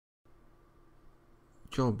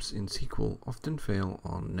jobs in SQL often fail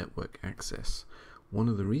on network access. One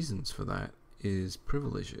of the reasons for that is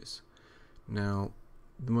privileges. Now,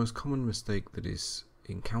 the most common mistake that is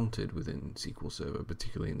encountered within SQL Server,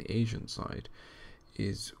 particularly in the agent side,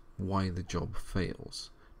 is why the job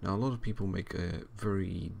fails. Now, a lot of people make a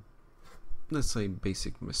very, let's say,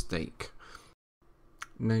 basic mistake.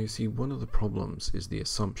 Now, you see, one of the problems is the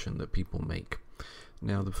assumption that people make.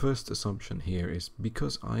 Now, the first assumption here is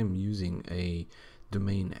because I'm using a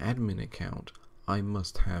domain admin account, I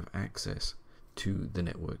must have access to the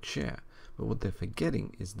network share. But what they're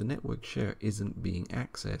forgetting is the network share isn't being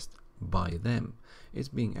accessed by them. It's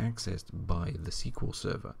being accessed by the SQL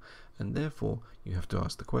server. And therefore, you have to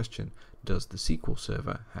ask the question, does the SQL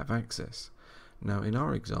server have access? Now, in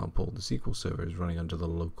our example, the SQL server is running under the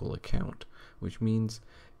local account, which means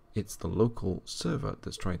it's the local server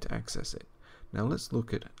that's trying to access it. Now let's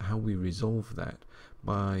look at how we resolve that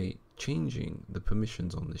by changing the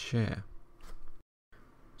permissions on the share.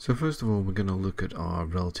 So first of all, we're going to look at our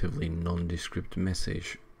relatively nondescript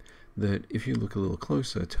message that, if you look a little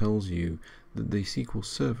closer, tells you that the SQL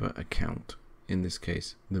Server account, in this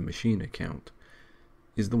case the machine account,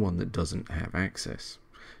 is the one that doesn't have access.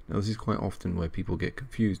 Now this is quite often where people get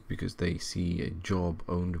confused because they see a job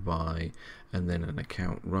owned by and then an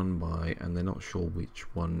account run by, and they're not sure which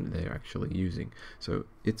one they're actually using. So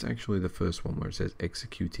it's actually the first one where it says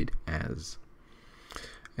executed as.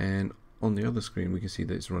 And on the other screen we can see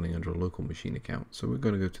that it's running under a local machine account. So we're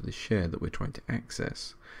going to go to the share that we're trying to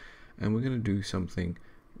access, and we're going to do something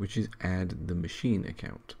which is add the machine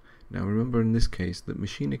account. Now remember, in this case, that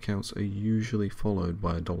machine accounts are usually followed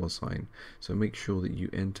by a $sign, so make sure that you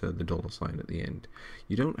enter the $sign at the end.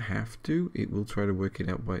 You don't have to, it will try to work it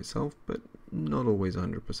out by itself, but not always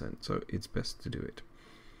 100%, so it's best to do it.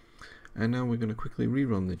 And now we're going to quickly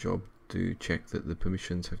rerun the job to check that the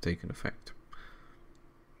permissions have taken effect.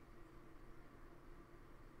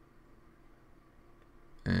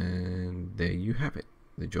 And there you have it.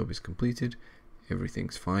 The job is completed,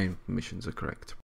 everything's fine, permissions are correct.